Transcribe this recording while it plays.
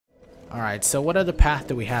Alright, so what other path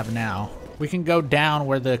do we have now? We can go down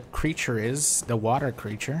where the creature is, the water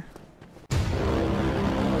creature.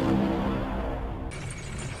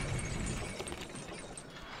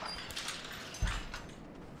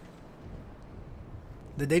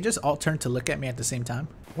 Did they just all turn to look at me at the same time?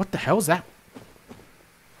 What the hell is that?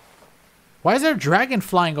 Why is there a dragon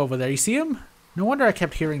flying over there? You see him? No wonder I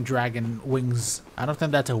kept hearing dragon wings. I don't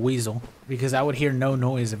think that's a weasel, because I would hear no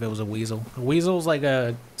noise if it was a weasel. A weasel's like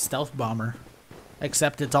a stealth bomber,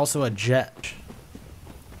 except it's also a jet.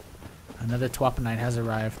 Another Twop Knight has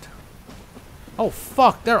arrived. Oh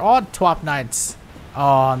fuck, they're all Twop Knights.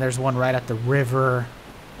 Oh, and there's one right at the river.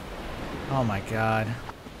 Oh my god.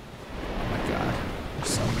 Oh my god. There's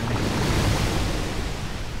so many.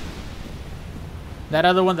 That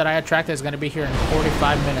other one that I attracted is going to be here in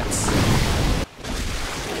 45 minutes.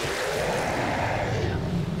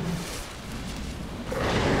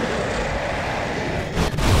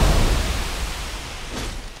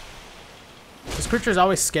 This creature is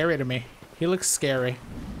always scary to me. He looks scary.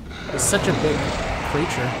 He's such a big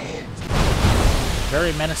creature.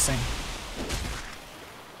 Very menacing.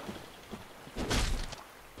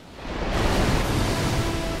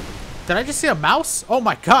 Did I just see a mouse? Oh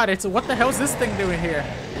my god, it's what the hell is this thing doing here?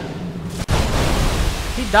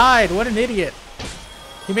 He died. What an idiot.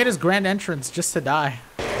 He made his grand entrance just to die.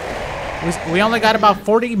 We only got about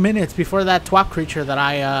 40 minutes before that twop creature that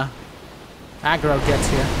I aggro gets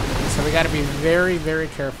here. So we gotta be very, very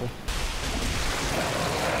careful.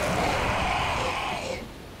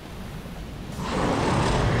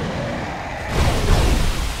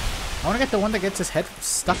 I wanna get the one that gets his head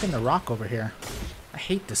stuck in the rock over here. I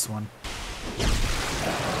hate this one.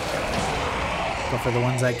 Go for the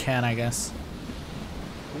ones I can, I guess.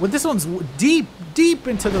 Well, this one's deep, deep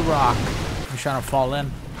into the rock. I'm trying to fall in.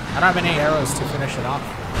 I don't have any arrows to finish it off.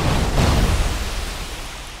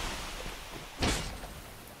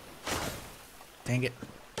 Dang it.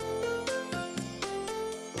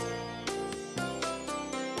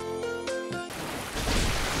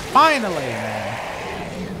 Finally, man.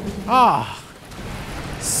 Ah,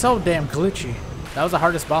 oh, so damn glitchy. That was the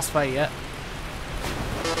hardest boss fight yet.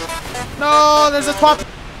 No, there's a twop.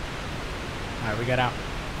 Alright, we got out.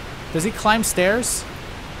 Does he climb stairs?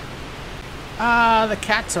 The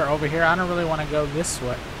cats are over here. I don't really want to go this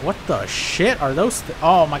way. What the shit are those?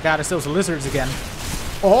 Oh my god, it's those lizards again.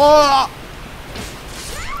 Oh!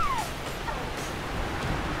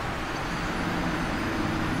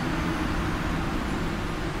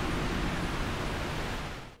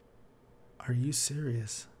 Are you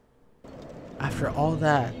serious? After all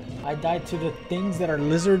that, I died to the things that are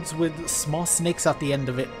lizards with small snakes at the end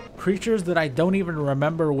of it. Creatures that I don't even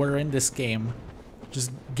remember were in this game.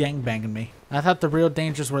 Just gangbanging me. I thought the real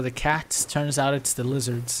dangers were the cats. Turns out it's the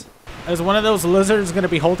lizards. Is one of those lizards going to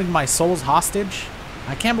be holding my souls hostage?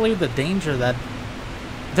 I can't believe the danger that...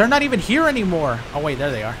 They're not even here anymore. Oh wait,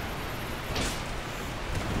 there they are.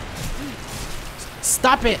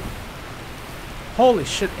 Stop it! Holy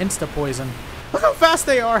shit, insta-poison. Look how fast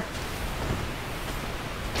they are!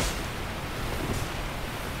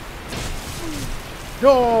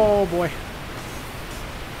 Oh boy.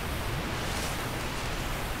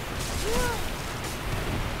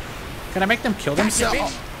 Can I make them kill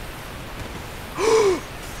themselves?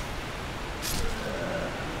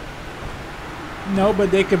 No, but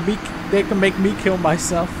they can make me kill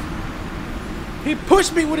myself. He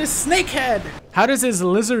pushed me with his snake head. How does his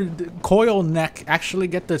lizard coil neck actually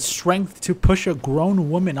get the strength to push a grown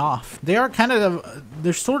woman off? They are kind of,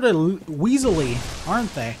 they're sort of weaselly,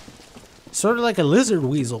 aren't they? Sort of like a lizard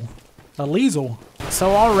weasel. A leazel.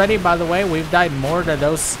 So already, by the way, we've died more to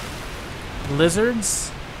those lizards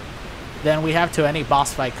than we have to any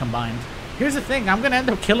boss fight combined. Here's the thing, I'm gonna end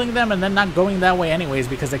up killing them and then not going that way anyways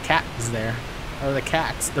because the cat is there. Or the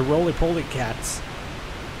cats, the roly-poly cats.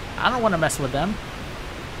 I don't want to mess with them.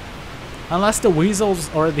 Unless the weasels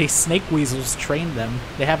or the snake weasels train them.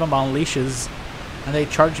 They have them on leashes and they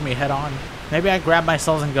charge me head on. Maybe I grab my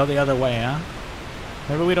souls and go the other way, huh?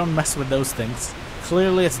 Maybe we don't mess with those things.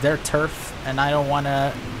 Clearly it's their turf and I don't want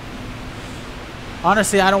to...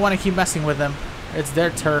 Honestly, I don't want to keep messing with them. It's their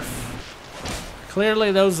turf.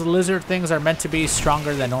 Clearly those lizard things are meant to be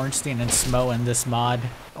stronger than Ornstein and Smo in this mod.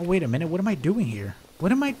 Oh, wait a minute. What am I doing here?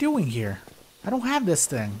 What am I doing here? I don't have this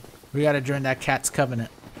thing. We gotta join that cat's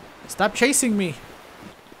covenant. Stop chasing me.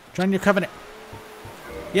 Join your covenant.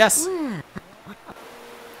 Yes.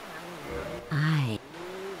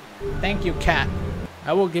 Thank you, cat.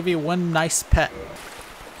 I will give you one nice pet.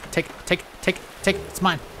 Take it. It's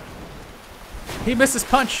mine. He missed his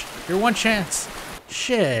punch. Your one chance.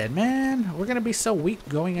 Shit, man. We're gonna be so weak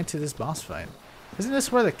going into this boss fight. Isn't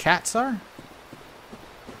this where the cats are?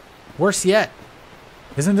 Worse yet.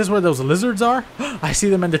 Isn't this where those lizards are? I see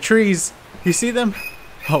them in the trees. You see them?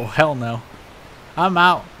 Oh, hell no. I'm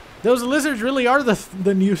out. Those lizards really are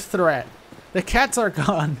the new threat. The cats are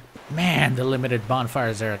gone. Man, the limited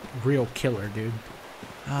bonfires are a real killer, dude.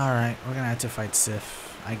 Alright, we're gonna have to fight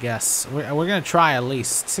Sif, I guess. We're gonna try at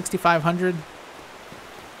least. 6,500?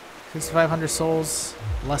 6,500 souls.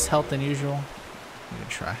 Less health than usual. We're gonna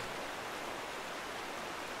try.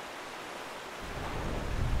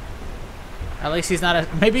 At least he's not a...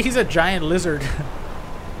 Maybe he's a giant lizard.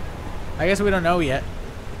 I guess we don't know yet.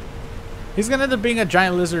 He's gonna end up being a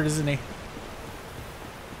giant lizard, isn't he?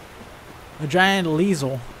 A giant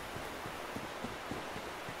leazel.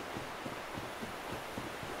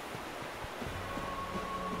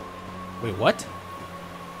 Wait, what?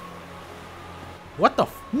 What the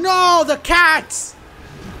f— No, the cats!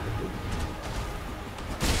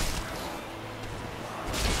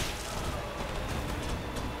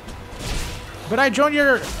 But I joined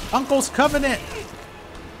your uncle's covenant.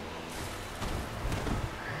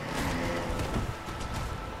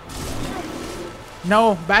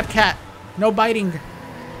 No, bad cat. No biting.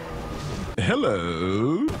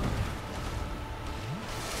 Hello.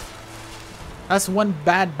 That's one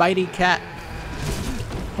bad bitey cat.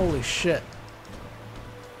 Holy shit.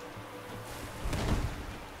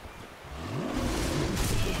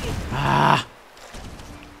 Ah.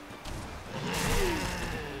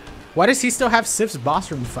 Why does he still have Sif's boss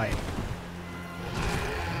room fight?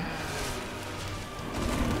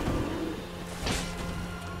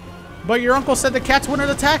 But your uncle said the cats wouldn't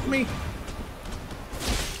attack me.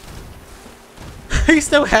 He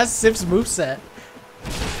still has Sif's moveset.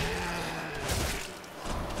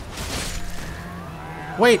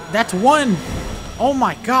 Wait, that's one. Oh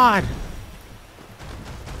my god.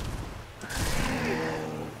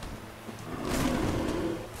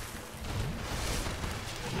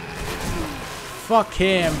 Fuck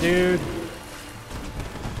him, dude.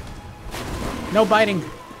 No biting.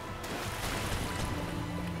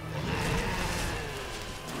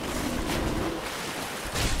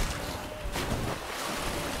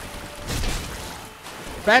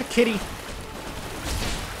 Bad kitty.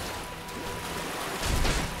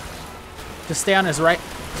 Just stay on his right.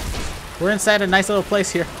 We're inside a nice little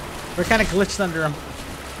place here. We're kind of glitched under him.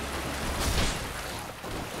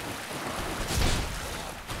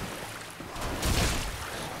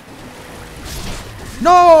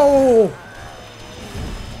 No!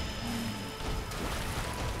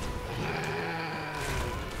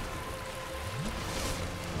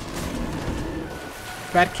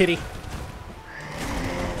 Bad kitty.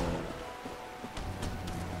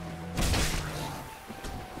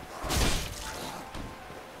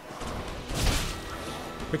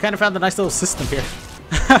 We kind of found a nice little system here.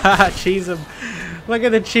 Cheese him. Look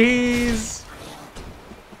at the cheese.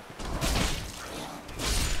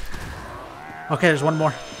 Okay, there's one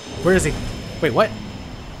more. Where is he? Wait, what?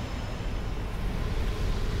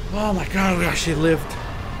 Oh my god, we actually lived.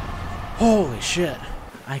 Holy shit.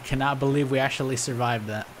 I cannot believe we actually survived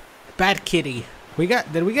that. Bad kitty.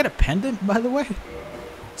 Did we get a pendant, by the way?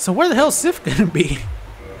 So where the hell is Sif gonna be?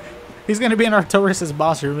 He's gonna be in Artoris'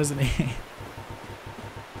 boss room, isn't he?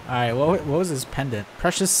 Alright, what was his pendant?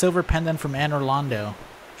 Precious silver pendant from Anne Orlando.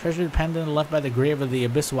 Treasured pendant left by the grave of the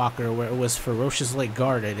Abyss Walker where it was ferociously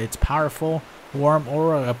guarded. Its powerful, warm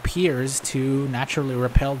aura appears to naturally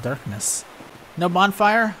repel darkness. No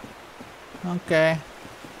bonfire? Okay.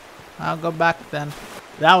 I'll go back then.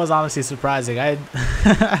 That was honestly surprising.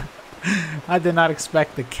 I did not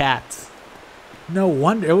expect the cats. No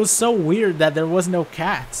wonder. It was so weird that there was no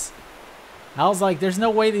cats. I was like, there's no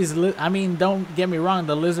way these... I mean, don't get me wrong.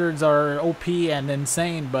 The lizards are OP and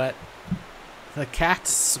insane, but the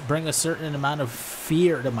cats bring a certain amount of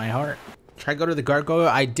fear to my heart. Should I go to the gargoyle?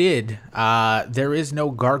 I did. There is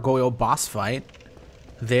no gargoyle boss fight.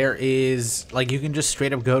 There is... Like, you can just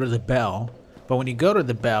straight up go to the bell. But when you go to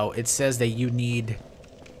the bell, it says that you need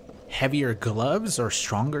heavier gloves or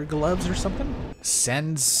stronger gloves or something.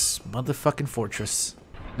 Sends motherfucking fortress.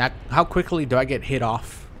 Now, how quickly do I get hit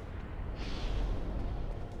off?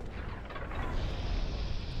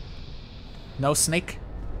 No snake?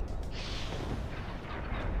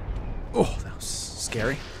 Oh, that was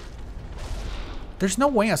scary. There's no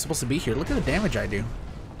way I'm supposed to be here. Look at the damage I do.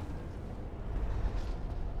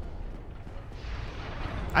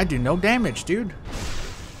 I do no damage, dude.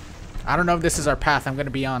 I don't know if this is our path, I'm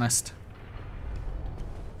gonna be honest.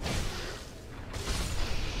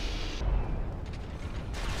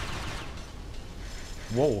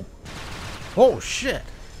 Whoa. Oh, shit.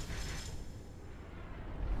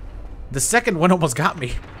 The second one almost got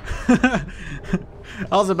me. I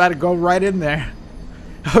was about to go right in there.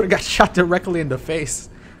 I would have got shot directly in the face.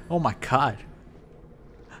 Oh my god.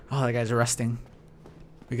 Oh, that guy's resting.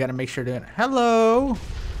 We gotta make sure to... Hello!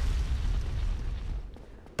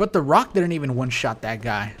 But the rock didn't even one-shot that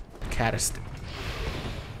guy. Cat is... Did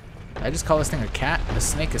I just call this thing a cat? The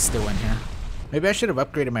snake is still in here. Maybe I should have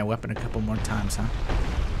upgraded my weapon a couple more times, huh?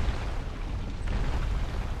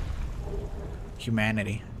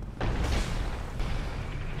 Humanity.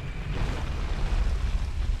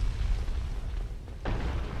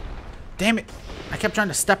 Damn it! I kept trying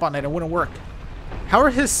to step on it, it wouldn't work. How are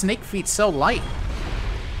his snake feet so light?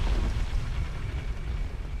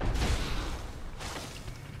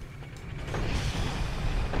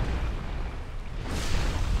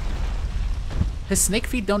 His snake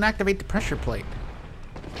feet don't activate the pressure plate.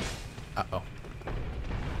 Uh-oh.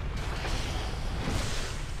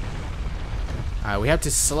 Alright, we have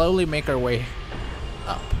to slowly make our way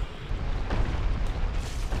up.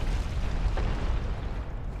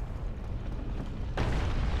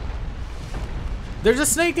 There's a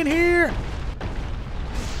snake in here!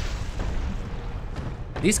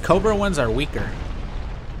 These Cobra ones are weaker.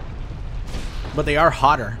 But they are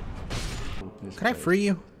hotter. Can I free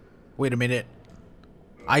you? Wait a minute.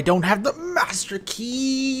 I don't have the master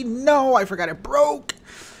key! No, I forgot it broke!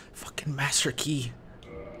 Fucking master key.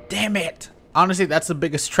 Damn it! Honestly, that's the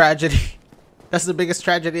biggest tragedy. That's the biggest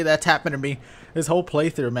tragedy that's happened to me this whole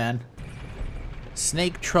playthrough, man.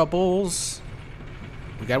 Snake troubles.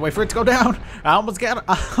 We gotta wait for it to go down. I almost got it.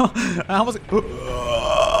 I almost...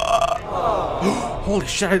 Holy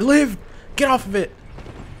shit, I lived! Get off of it!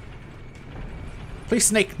 Please,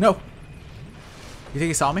 snake, no. You think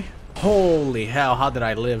he saw me? Holy hell, how did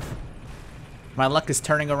I live? My luck is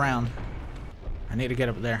turning around. I need to get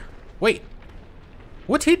up there. Wait!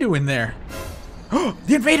 What's he doing there?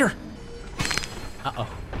 The invader! Uh-oh.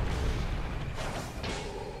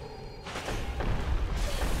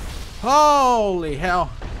 Holy hell.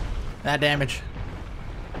 That damage.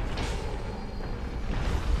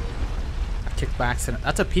 I kicked by accident.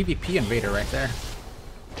 That's a PvP invader right there.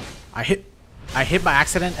 I hit by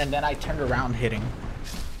accident and then I turned around hitting.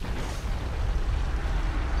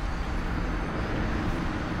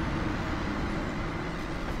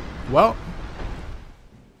 Well,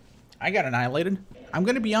 I got annihilated. I'm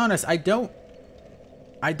gonna be honest, I don't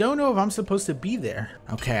know if I'm supposed to be there.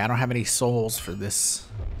 Okay, I don't have any souls for this.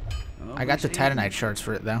 I got the Titanite shards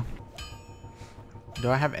for it though. Do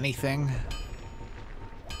I have anything?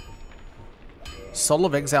 Soul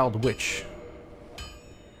of Exiled Witch.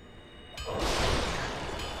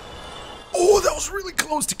 Oh, that was really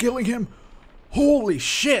close to killing him. Holy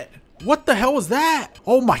shit. What the hell was that?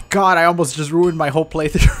 Oh my god, I almost just ruined my whole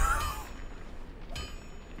playthrough.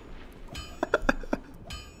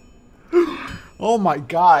 Oh my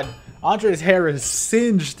god. Andre's hair is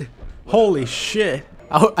singed. Holy shit.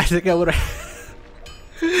 I think I would have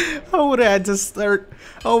I would have had to start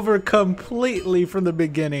over completely from the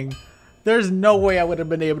beginning. There's no way I would have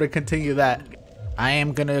been able to continue that. I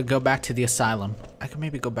am gonna go back to the asylum. I could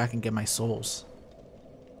maybe go back and get my souls.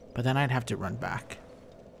 But then I'd have to run back.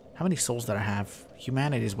 How many souls did I have?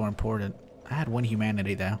 Humanity is more important. I had one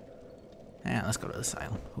humanity though. Yeah, let's go to the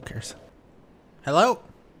asylum. Who cares? Hello?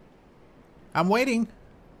 I'm waiting.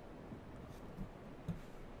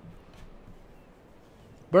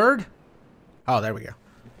 Bird? Oh, there we go.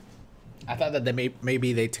 I thought that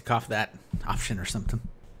maybe they took off that option or something.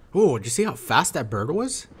 Ooh, did you see how fast that bird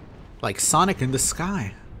was? Like Sonic in the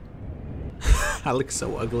sky. I look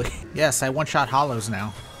so ugly. Yes, I one-shot hollows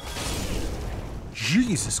now.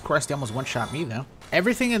 Jesus Christ, they almost one-shot me though.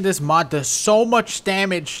 Everything in this mod does so much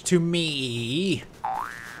damage to me.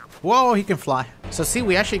 Whoa, he can fly. So see,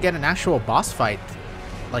 we actually get an actual boss fight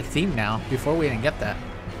like theme now. Before we didn't get that.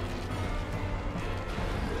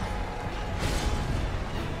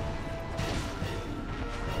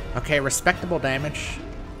 Okay, respectable damage.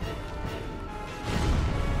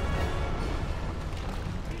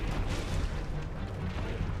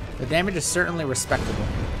 The damage is certainly respectable.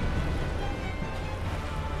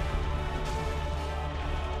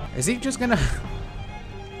 Is he just gonna...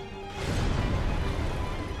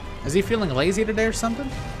 Is he feeling lazy today or something?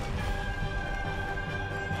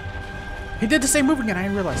 He did the same move again, I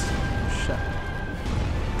didn't realize. Oh,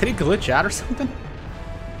 shit. Did he glitch out or something?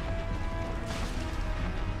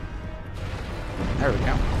 There we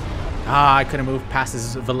go. Ah, I couldn't move past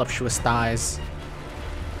his voluptuous thighs.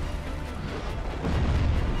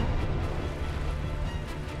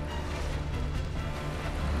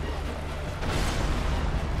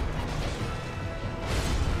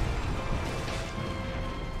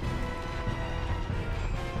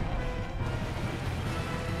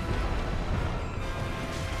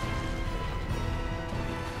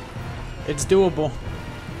 It's doable.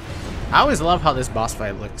 I always love how this boss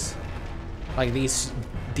fight looks. Like these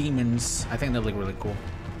demons, I think they look really cool.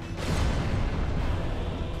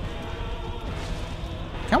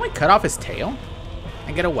 Can we cut off his tail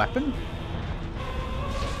and get a weapon?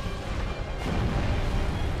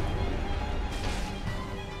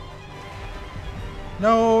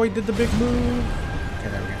 No, he did the big move. Okay,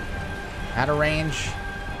 there we go. Out of range.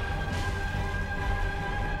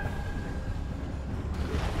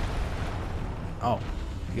 Oh,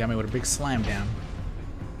 he got me with a big slam down.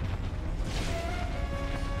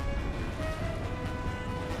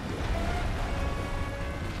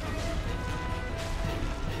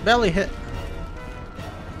 Belly hit.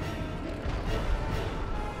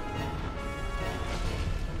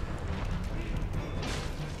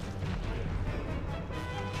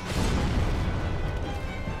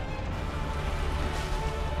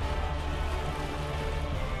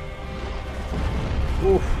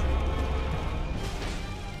 Oof.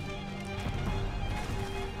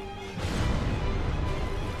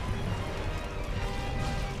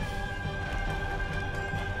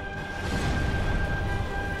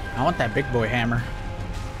 I want that big boy hammer.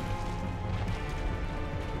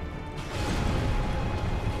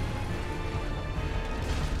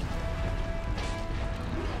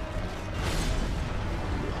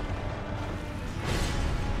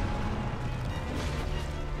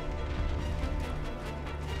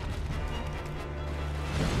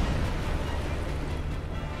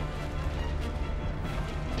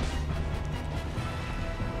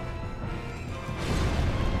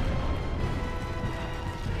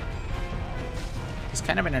 He's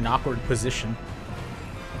kind of in an awkward position.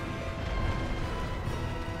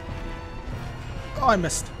 Oh, I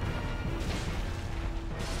missed.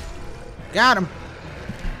 Got him.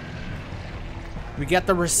 We got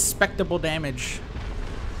the respectable damage.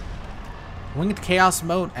 Winged Chaos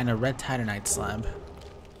Mote and a red Titanite slab.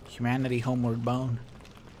 Humanity Homeward Bone.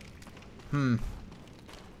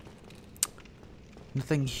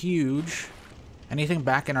 Nothing huge. Anything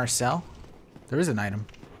back in our cell? There is an item.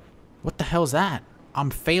 What the hell's that?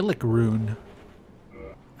 Omphalic rune.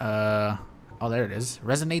 Oh, there it is.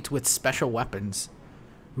 Resonates with special weapons.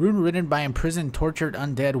 Rune written by imprisoned, tortured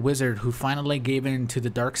undead wizard who finally gave in to the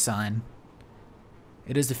dark sign.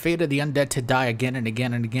 It is the fate of the undead to die again and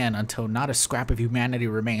again and again until not a scrap of humanity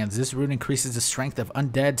remains. This rune increases the strength of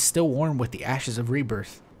undead still warm with the ashes of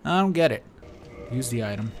rebirth. I don't get it. Use the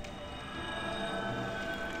item.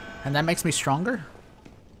 And that makes me stronger?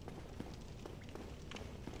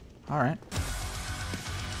 Alright.